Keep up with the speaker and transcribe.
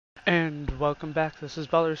And welcome back. This is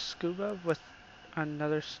Baller Scuba with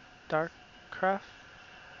another StarCraft.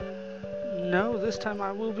 No, this time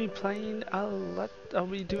I will be playing I'll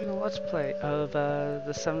be doing a Let's Play of the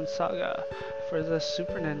 7th Saga for the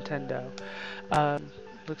Super Nintendo.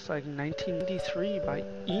 Looks like 1993 by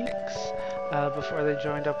Enix before they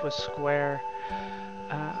joined up with Square.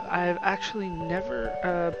 I've actually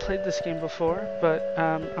never played this game before, but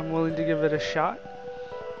I'm willing to give it a shot.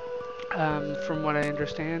 From what I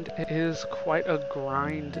understand, it is quite a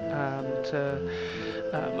grind.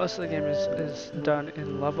 Most of the game is done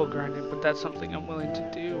in level grinding, but that's something I'm willing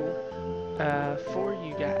to do for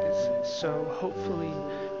you guys. So hopefully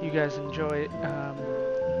you guys enjoy it.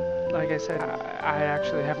 Like I said, I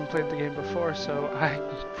actually haven't played the game before, so I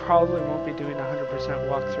probably won't be doing a 100%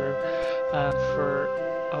 walkthrough. For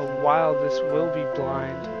a while, this will be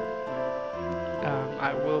blind.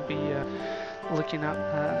 I will be looking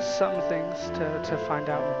up some things to find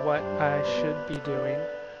out what I should be doing.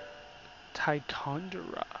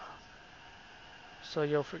 Tichondra. So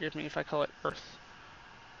you'll forgive me if I call it Earth,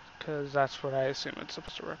 because that's what I assume it's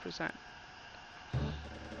supposed to represent.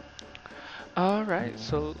 Alright,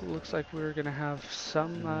 so it looks like we're gonna have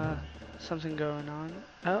something going on.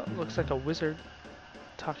 Oh, looks like a wizard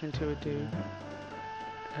talking to a dude.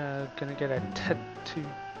 Gonna get a tattoo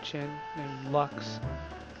chin named Lux.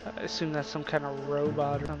 I assume that's some kind of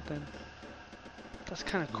robot or something. That's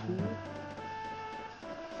kind of cool.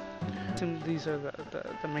 I assume these are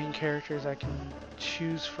the main characters I can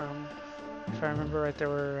choose from. If I remember right, there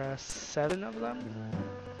were 7 of them.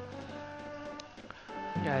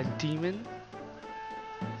 Got a demon.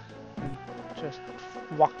 Just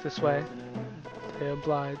walk this way. They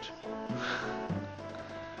oblige.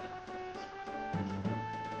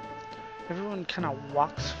 Everyone kind of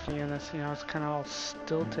walks funny in this, it's kind of all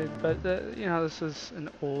stilted, but this is an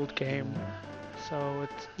old game, so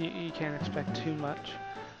you can't expect too much.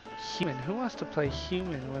 Human, who wants to play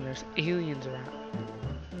human when there's aliens around?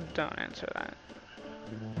 Don't answer that.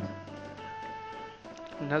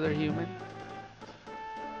 Another human?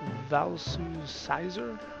 Valsu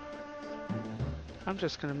Sizer? I'm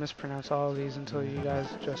just gonna mispronounce all of these until you guys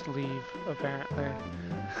just leave, apparently.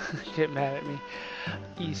 Get mad at me.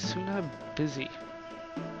 Isuna Busy.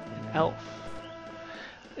 An elf.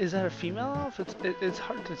 Is that a female elf? It's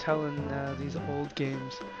hard to tell in these old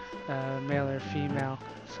games, male or female.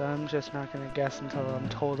 So I'm just not gonna guess until I'm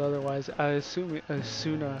told otherwise. I assume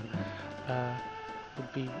Isuna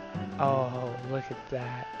would be. Oh, look at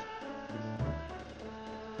that.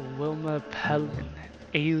 Wilma Pellin,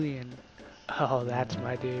 alien. Oh, that's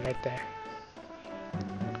my dude right there.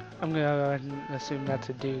 I'm gonna go ahead and assume that's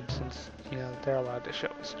a dude since, they're allowed to show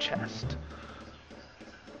his chest.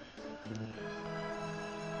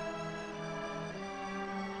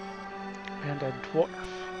 And a dwarf.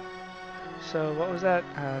 So what was that?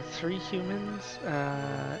 3 humans,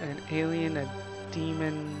 an alien, a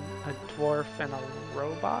demon, a dwarf, and a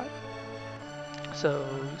robot? So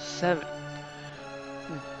 7.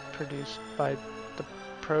 Produced by the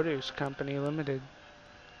Produce Company Limited.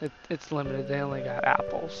 It's limited, they only got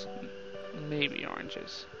apples, maybe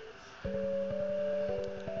oranges.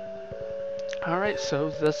 Alright, so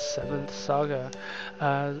the 7th Saga.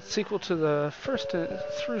 Sequel to the 1st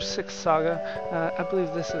through 6th Saga. I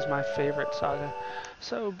believe this is my favorite saga.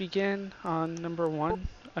 So begin on number 1,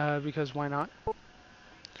 because why not?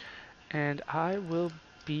 And I will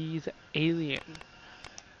be the alien.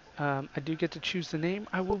 I do get to choose the name.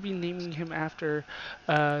 I will be naming him after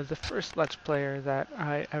the first Let's Player that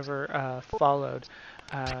I ever followed,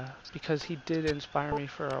 because he did inspire me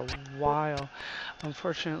for a while.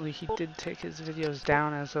 Unfortunately, he did take his videos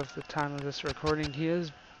down as of the time of this recording. He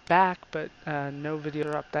is back, but no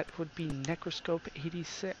video up. That would be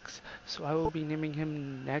Necroscope86, so I will be naming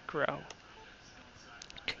him Necro.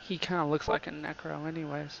 He kind of looks like a Necro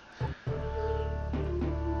anyways.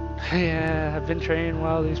 Yeah, I've been training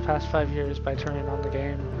well these past 5 years by turning on the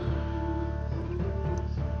game.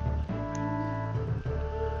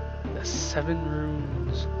 The 7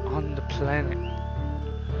 rooms on the planet.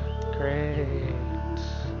 Great.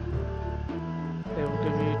 They will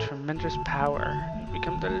give you tremendous power. You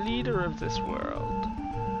become the leader of this world.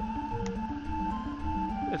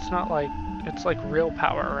 It's like real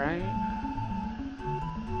power, right?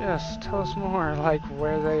 Yes, tell us more, like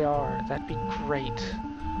where they are. That'd be great.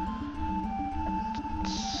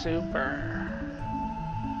 Super.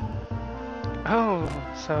 Oh,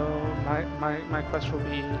 so my quest will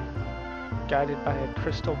be guided by a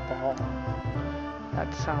crystal ball.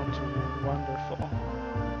 That sounds wonderful.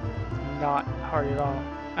 Not hard at all.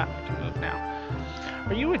 Ah, I can move now.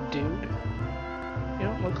 Are you a dude? You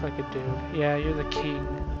don't look like a dude. Yeah, you're the king.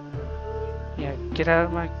 Get out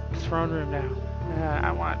of my throne room now.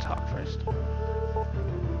 I want to talk first.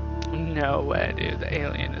 No way, dude. The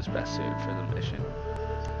alien is best suited for the mission.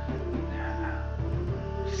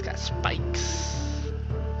 He's got spikes.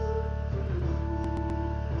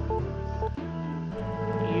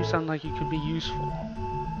 You sound like you could be useful.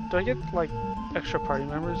 Do I get, like, extra party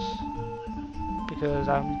members? Because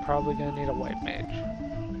I'm probably gonna need a white mage.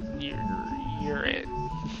 You're it.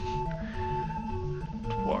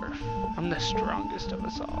 Dwarf. I'm the strongest of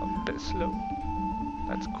us all. I'm a bit slow.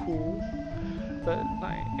 That's cool. But,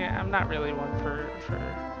 like, yeah, I'm not really one for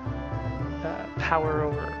power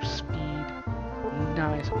over speed.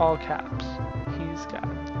 Nice. All caps. He's got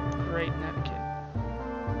great etiquette.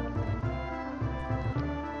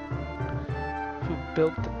 Who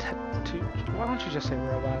built the tattoo? Why don't you just say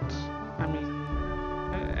robots? I mean,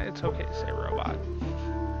 it's okay to say robot.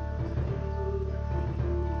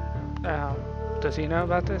 Does he know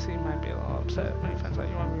about this? He might be a little upset when he finds out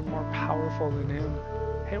you want to be more powerful than him.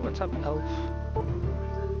 Hey, what's up, elf?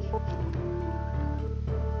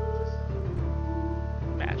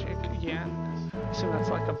 Magic again. I assume that's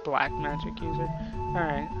like a black magic user.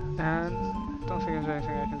 Alright, and don't think there's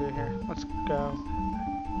anything I can do here. Let's go.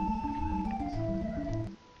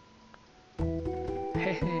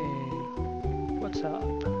 Hey, what's up?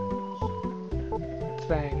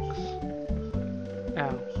 Thanks.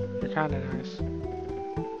 Oh, you're kinda nice.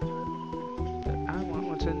 But I want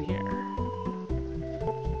what's in here.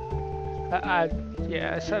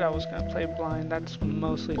 Yeah, I said I was gonna play blind. That's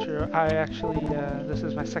mostly true. I actually, this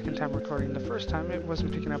is my second time recording. The first time it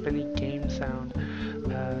wasn't picking up any game sound,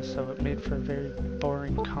 so it made for a very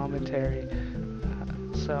boring commentary.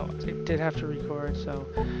 So I did have to record, so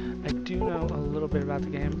I do know a little bit about the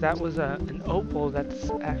game. That was an opal that's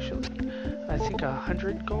actually, I think,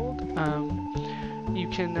 100 gold. You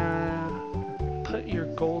can put your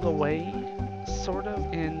gold away, sort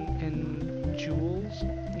of, in jewels.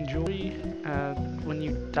 Jewelry. When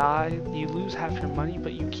you die, you lose half your money,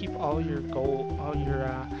 but you keep all your gold, all your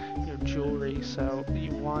jewelry. So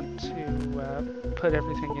you want to put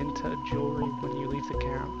everything into jewelry when you leave the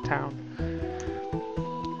town.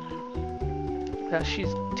 She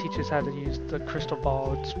teaches how to use the crystal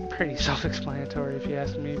ball. It's pretty self-explanatory if you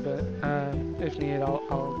ask me, but if needed,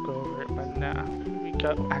 I'll go over it. But nah, we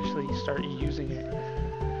go actually start using it.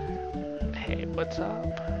 Hey, what's up?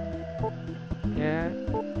 Yeah.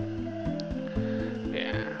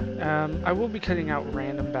 I will be cutting out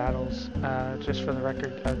random battles, just for the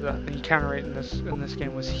record. The encounter rate in this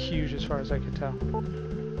game was huge as far as I could tell.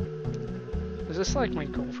 Is this like my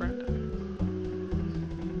girlfriend?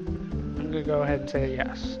 I'm gonna go ahead and say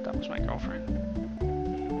yes, that was my girlfriend.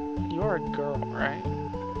 You are a girl, right?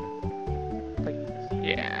 Like,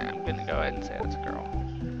 yeah, I'm gonna go ahead and say that's a girl.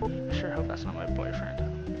 I sure hope that's not my boyfriend.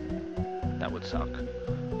 That would suck.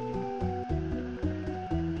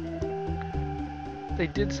 They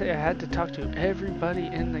did say I had to talk to everybody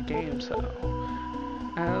in the game, so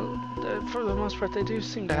for the most part they do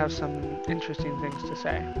seem to have some interesting things to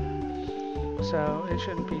say. So it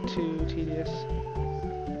shouldn't be too tedious.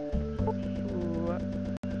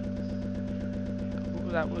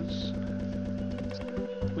 That was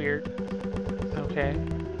weird. Okay.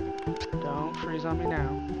 Don't freeze on me now.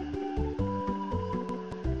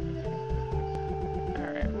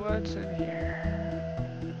 Alright, what's in here?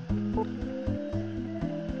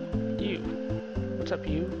 You. What's up,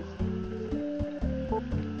 you?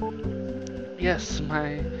 Yes,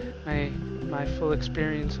 my full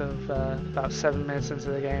experience of about 7 minutes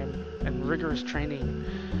into the game and rigorous training.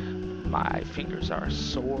 My fingers are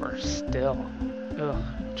sore still. Ugh,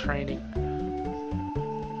 training.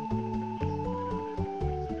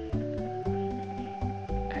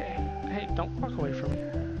 Hey, don't walk away from me.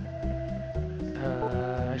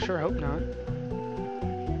 I sure hope not.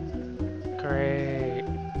 Great.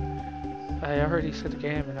 I already said the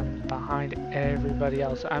game and I'm behind everybody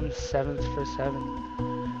else. I'm 7th for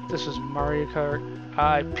 7. This was Mario Kart.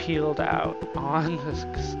 I peeled out on the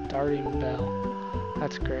starting bell.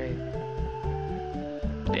 That's great.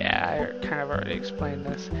 Yeah, I kind of already explained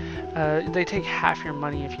this. They take half your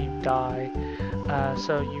money if you die,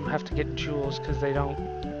 so you have to get jewels because they don't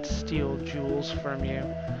steal jewels from you.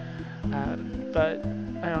 But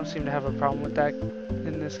I don't seem to have a problem with that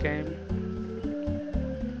in this game.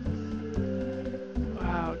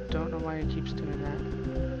 Wow, don't know why it keeps doing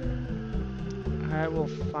that. I will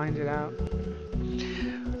find it out.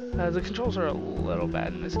 The controls are a little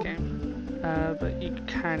bad in this game, but you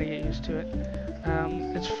kind of get used to it.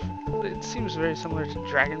 It seems very similar to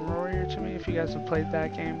Dragon Warrior to me, if you guys have played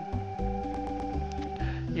that game.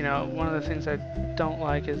 You know, one of the things I don't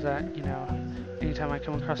like is that, you know, anytime I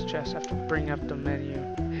come across a chest, I have to bring up the menu,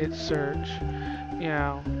 hit search, you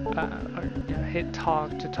know, or you know, hit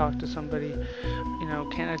talk to somebody. You know,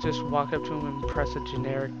 can't I just walk up to them and press a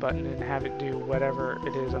generic button and have it do whatever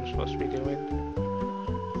it is I'm supposed to be doing?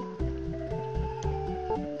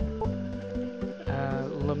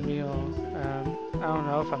 Lamille, I don't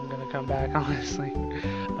know if I'm gonna come back, honestly.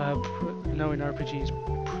 Knowing RPGs,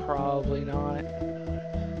 probably not.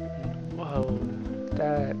 Whoa,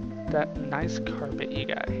 that nice carpet you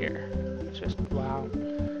got here. Just wow.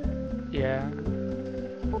 Yeah.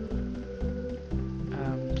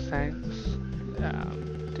 Thanks.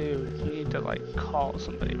 Dude, you need to like call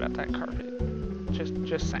somebody about that carpet.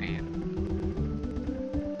 Just saying.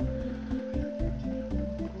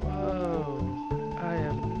 Whoa. I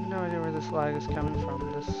have no idea where this lag is coming from.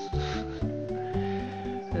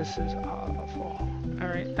 This is awful.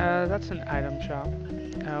 Alright, that's an item shop.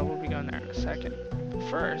 We'll be going there in a second.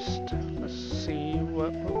 First, let's see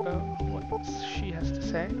what she has to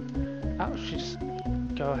say. Oh, she just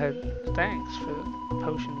go ahead. Thanks for the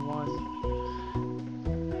potion 1.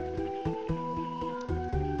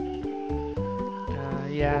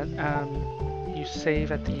 You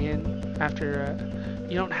save at the inn after.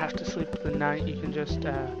 You don't have to sleep the night. You can just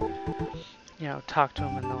you know, talk to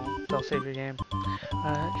them and they'll save your game.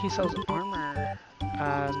 He sells armor.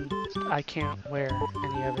 I can't wear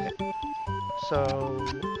any of it, so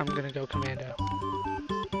I'm gonna go commando.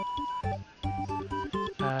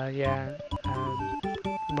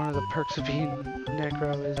 One of the perks of being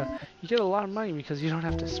necro is you get a lot of money because you don't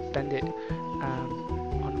have to spend it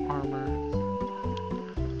on armor.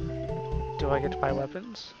 Do I get to buy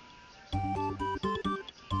weapons?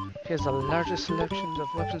 He has the largest selections of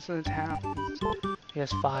weapons in the town. He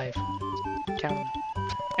has 5. Count them.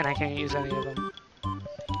 And I can't use any of them.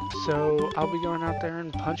 So I'll be going out there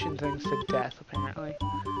and punching things to death, apparently.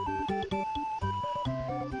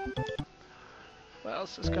 What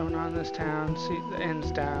else is going on in this town? See, the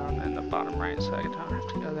inn's down in the bottom right, so I don't have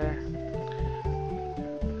to go there.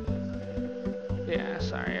 Yeah,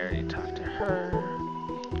 sorry, I already talked to her.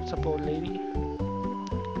 What's up, old lady?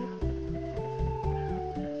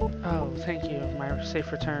 Oh, thank you. My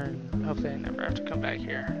safe return. Hopefully I never have to come back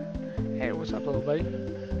here. Hey, what's up, little buddy?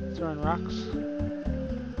 Throwing rocks?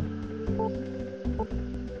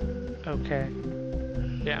 Okay.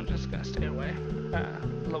 Yeah, I'm just gonna stay away.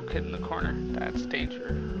 Little kid in the corner. That's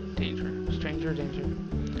danger. Danger. Stranger danger.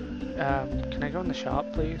 Can I go in the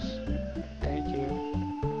shop, please? Thank you.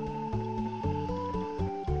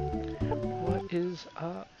 What is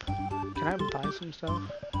up? Can I buy some stuff?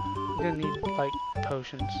 I'm gonna need, like,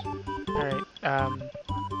 potions. Alright,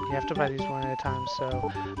 you have to buy these one at a time,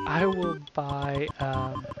 so I will buy,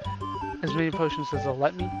 as many potions as they'll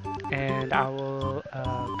let me, and I will,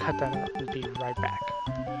 cut that up and be right back.